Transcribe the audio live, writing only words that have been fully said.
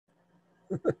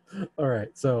All right,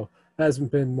 so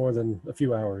hasn't been more than a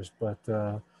few hours, but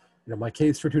my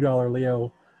case for $2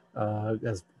 Leo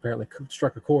has apparently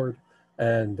struck a chord,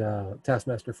 and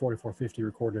Taskmaster 4450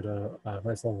 recorded a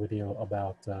nice long video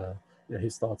about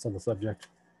his thoughts on the subject.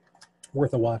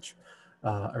 Worth a watch.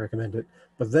 I recommend it.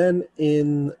 But then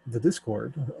in the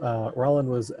Discord, Roland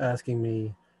was asking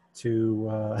me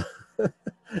to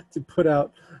to put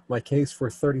out my case for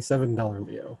 $37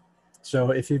 Leo.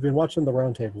 So if you've been watching the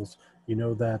roundtables, you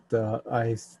know that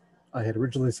I had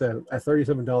originally said at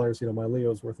 $37, my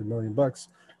Leo is worth $1 million,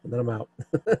 and then I'm out.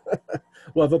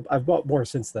 Well, I've bought more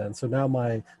since then. So now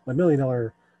my $1 million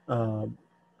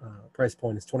price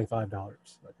point is $25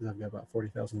 because I've got about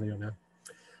 40,000 Leo now.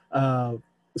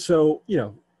 So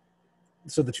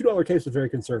so the $2 case is very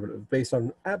conservative based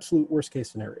on absolute worst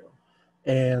case scenario,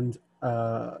 and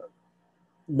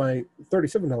my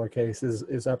 $37 case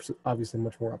is obviously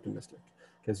much more optimistic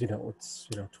because it's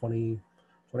 23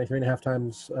 and a half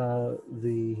times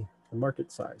the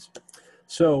market size.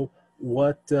 So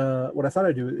what I thought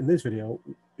I'd do in this video,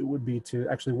 it would be to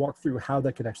actually walk through how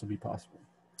that could actually be possible.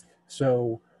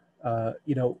 So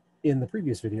in the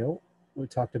previous video we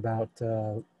talked about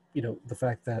the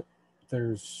fact that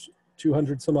there's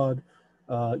 200 some odd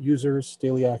users,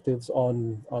 daily actives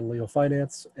on Leo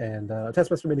Finance, and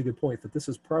Taskmaster made a good point that this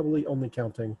is probably only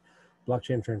counting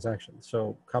blockchain transactions.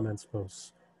 So comments,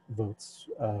 posts, votes.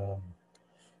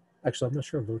 Actually, I'm not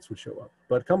sure if votes would show up,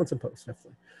 but comments and posts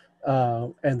definitely.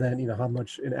 And then how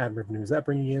much in ad revenue is that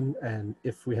bringing in, and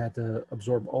if we had to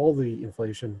absorb all the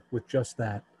inflation with just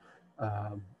that,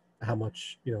 how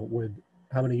much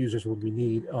how many users would we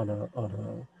need on a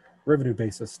revenue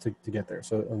basis to get there?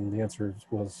 So and the answer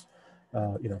was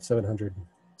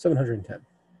 710,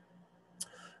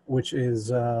 which is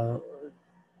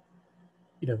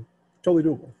totally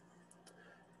doable.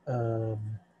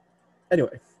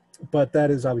 Anyway, but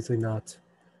that is obviously not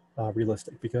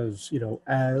realistic because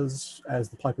as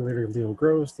the popularity of Leo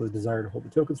grows, the desire to hold the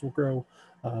tokens will grow.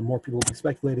 More people will be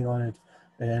speculating on it,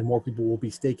 and more people will be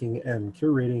staking and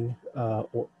curating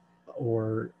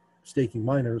or staking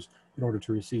miners in order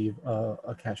to receive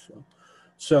a cash flow.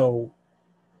 So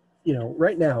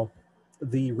right now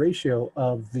the ratio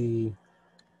of the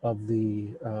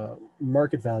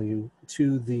market value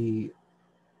to the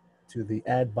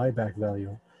ad buyback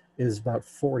value is about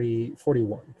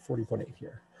 40.8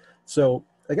 here. So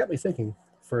that got me thinking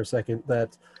for a second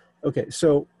that, okay,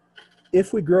 so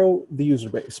if we grow the user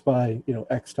base by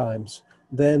X times,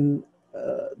 then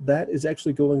that is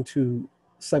actually going to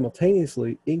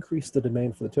simultaneously increase the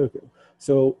demand for the token.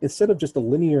 So instead of just a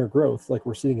linear growth like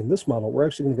we're seeing in this model, we're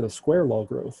actually going to get a square law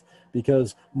growth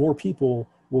because more people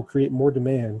will create more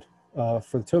demand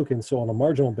for the token. So on a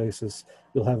marginal basis,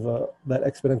 you'll have that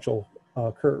exponential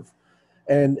curve.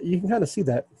 And you can kind of see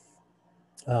that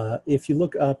if you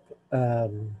look up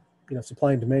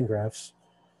supply and demand graphs.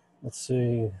 Let's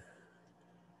see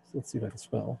if I can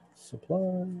spell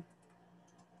supply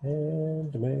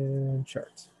and demand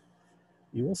charts.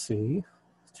 You will see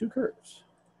two curves.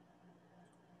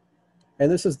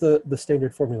 And this is the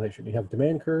standard formulation. You have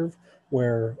demand curve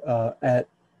where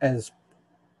as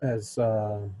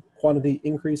quantity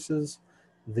increases,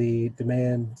 the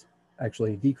demand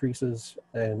actually decreases,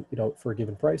 and for a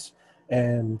given price.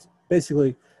 And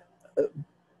basically,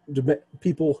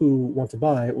 people who want to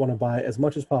buy as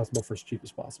much as possible for as cheap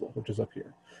as possible, which is up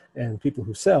here. And people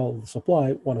who sell the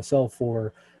supply want to sell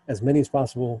for as many as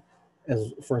possible,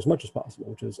 for as much as possible,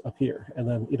 which is up here. And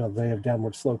then they have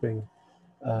downward sloping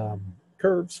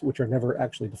curves, which are never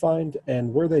actually defined,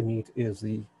 and where they meet is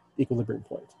the equilibrium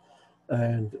point.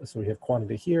 And so we have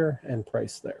quantity here and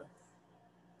price there.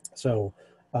 So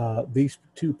these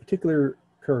two particular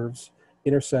curves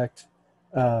intersect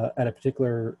at a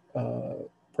particular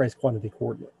price quantity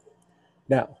coordinate.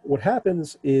 Now, what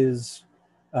happens is,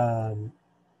 Leo's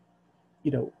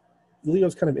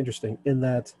kind of interesting in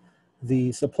that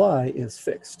the supply is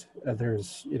fixed.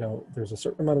 There's a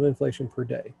certain amount of inflation per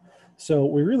day. So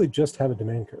we really just have a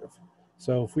demand curve.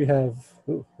 So if we have,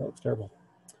 ooh, that looks terrible.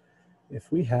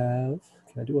 If we have,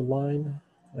 can I do a line?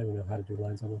 I don't even know how to do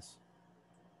lines on this.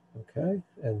 Okay,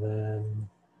 and then,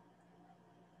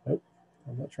 nope,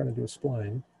 I'm not trying to do a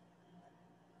spline.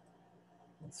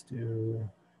 Let's do,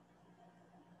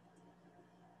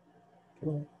 come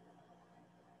on.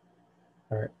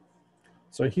 All right,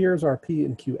 so here's our P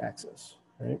and Q axis,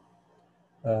 right?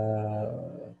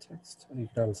 Text, you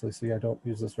can obviously see I don't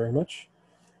use this very much.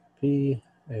 P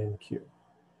and Q.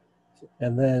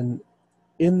 And then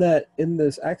in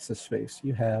this axis space,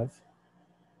 you have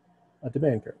a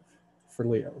demand curve for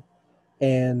Leo.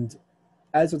 And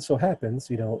as it so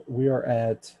happens, we are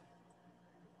at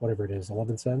whatever it is,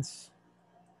 11 cents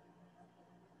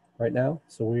right now.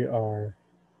 So we are,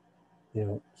 you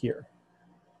know, here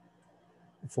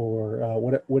for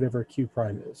whatever Q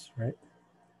prime is, right?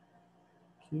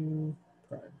 Q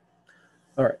prime.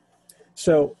 All right.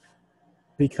 So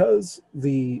because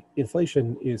the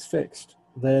inflation is fixed,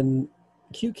 then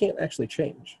Q can't actually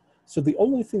change. So the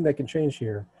only thing that can change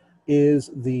here is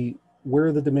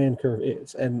where the demand curve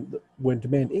is. And when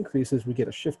demand increases, we get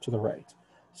a shift to the right.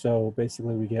 So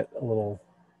basically we get a little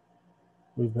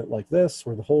movement like this,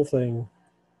 where the whole thing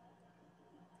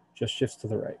just shifts to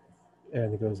the right.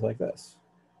 And it goes like this,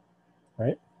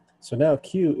 right? So now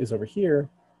Q is over here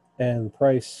and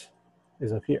price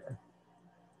is up here.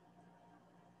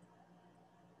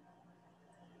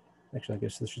 Actually, I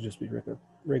guess this should just be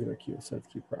regular Q instead of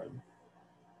Q prime.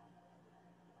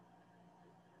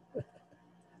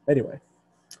 Anyway,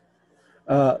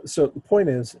 so the point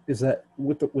is that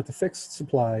with the fixed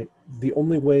supply, the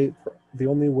only way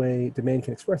demand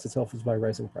can express itself is by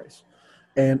rising price,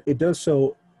 and it does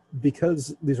so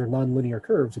because these are nonlinear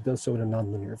curves. It does so in a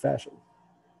nonlinear fashion,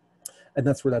 and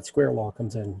that's where that square law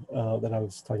comes in that I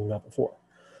was talking about before.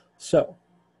 So,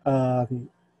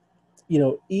 you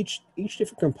know, each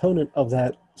different component of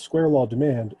that square law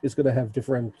demand is going to have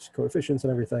different coefficients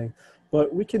and everything,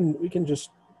 but we can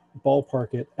just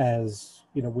ballpark it as,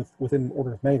 you know, within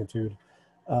order of magnitude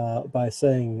by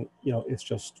saying, you know, it's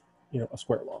just, you know, a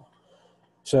square law.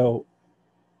 So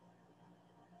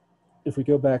if we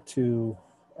go back to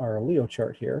our Leo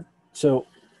chart here, so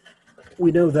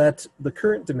we know that the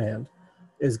current demand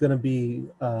is going to be,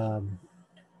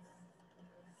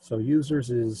 so users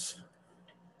is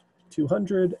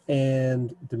 200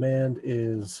 and demand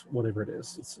is whatever it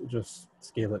is. It's just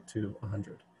scale it to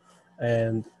 100.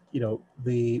 And, you know,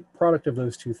 the product of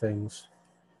those two things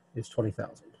is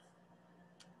 20,000.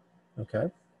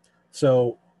 Okay.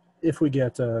 So if we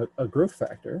get a growth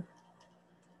factor,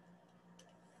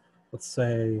 let's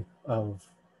say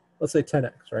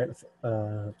 10x, right?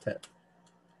 10.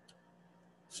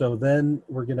 So then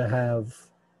we're going to have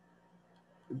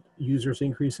users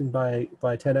increasing by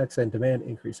 10x and demand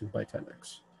increasing by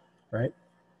 10x, right?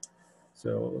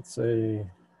 So let's say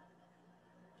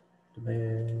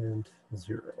demand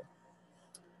 0.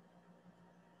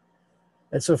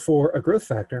 And so for a growth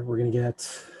factor, we're going to get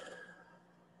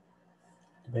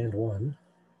demand 1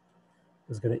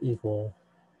 is going to equal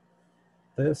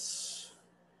this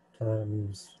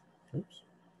times, oops,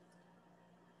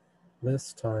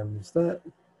 this times that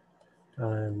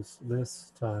times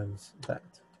this times that.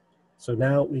 So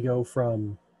now we go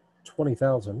from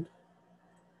 20,000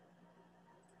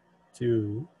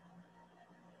 to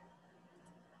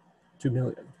 2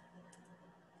 million.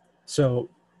 So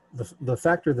the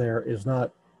factor there is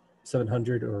not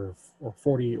 700 or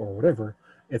 40 or whatever.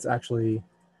 It's actually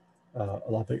a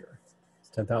lot bigger. It's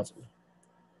 10,000.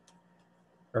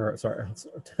 Or sorry,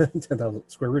 10,000,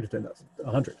 square root of 10,000,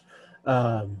 100.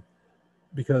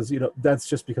 Because, you know, that's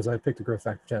just because I picked a growth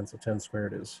factor of 10, so 10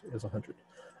 squared is 100.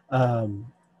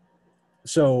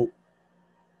 So,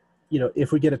 you know,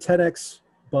 if we get a 10x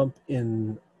bump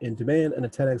in demand and a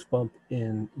 10x bump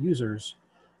in users,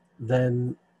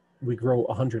 then we grow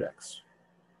 100x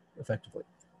effectively.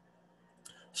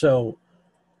 So,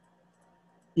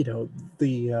 you know,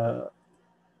 the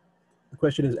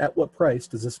question is, at what price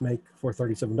does this make for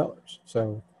 $37?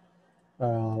 So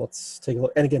let's take a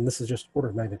look. And again, this is just order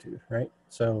of magnitude, right?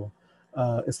 So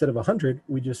instead of 100,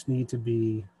 we just need to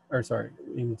be, or sorry,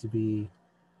 we need to be,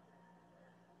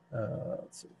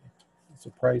 let's see.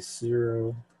 So price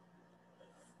 0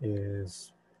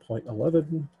 is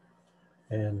 0.11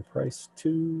 and price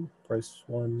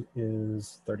 1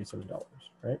 is $37,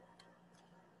 right?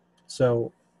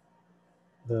 So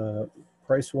the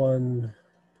price 1,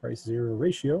 price 0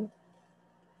 ratio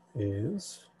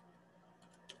is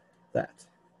that,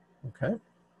 okay?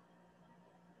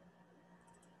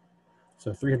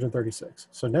 So 336.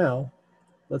 So now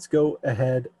let's go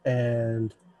ahead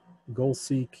and goal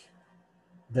seek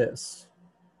this.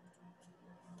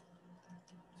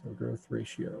 So growth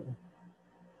ratio.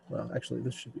 Well, actually,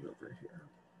 this should be over here.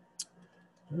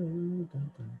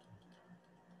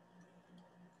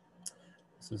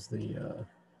 This is the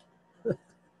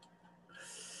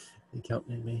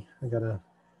accountant in me. I gotta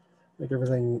make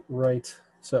everything right.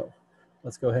 So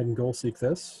let's go ahead and goal seek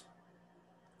this.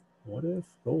 What if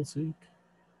goal seek?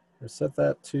 Let's set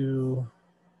that to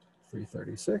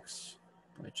 336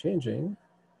 by changing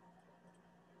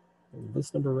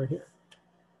this number right here.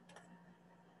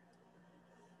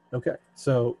 Okay,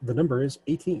 so the number is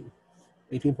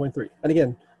 18.3. And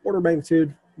again, order of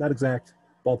magnitude, not exact,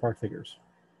 ballpark figures.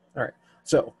 All right,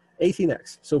 so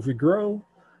 18x. So if we grow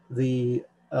the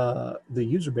the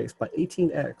user base by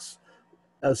 18x,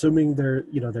 assuming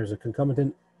there's a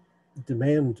concomitant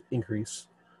demand increase,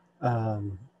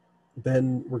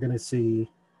 then we're going to see,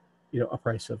 a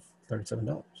price of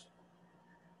 $37.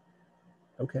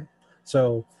 Okay,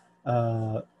 so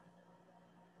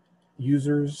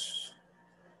users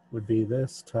would be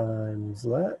this times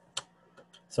that.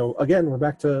 So again, we're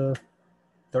back to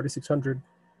 3,600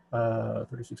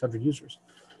 users.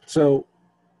 So,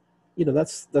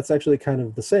 that's actually kind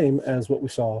of the same as what we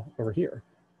saw over here,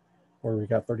 where we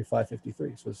got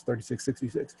 3553. So it's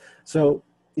 3666. So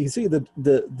you see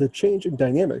the change in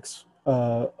dynamics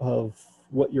of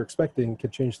what you're expecting can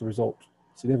change the result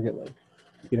significantly.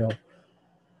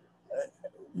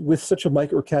 With such a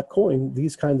micro cap coin,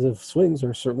 these kinds of swings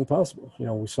are certainly possible.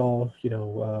 We saw,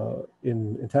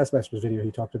 in Taskmaster's video,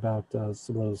 he talked about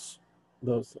some of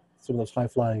those high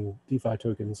flying DeFi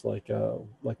tokens like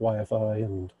YFI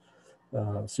and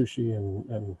Sushi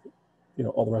and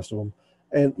all the rest of them,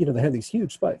 and they had these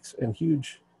huge spikes and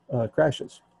huge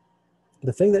crashes.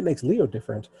 The thing that makes Leo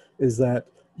different is that,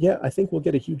 yeah, I think we'll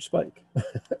get a huge spike.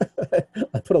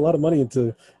 I put a lot of money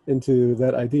into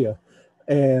that idea,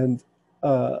 and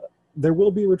there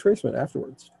will be retracement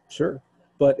afterwards, sure,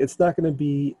 but it's not going to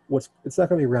be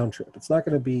round trip. It's not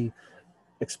going to be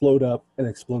explode up and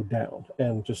explode down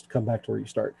and just come back to where you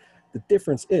start. The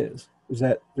difference is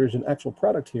that there's an actual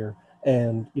product here,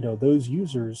 and those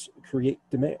users create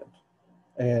demand,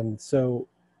 and so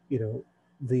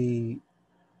the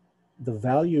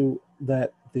value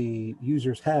that the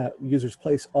users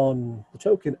place on the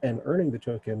token and earning the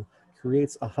token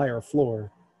creates a higher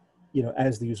floor,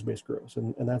 as the user base grows,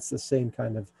 and that's the same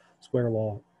kind of square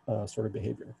law sort of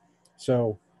behavior.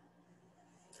 So,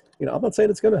 I'm not saying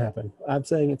it's going to happen. I'm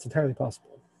saying it's entirely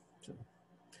possible. So,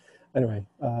 anyway,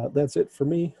 that's it for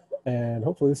me, and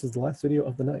hopefully this is the last video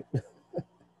of the night.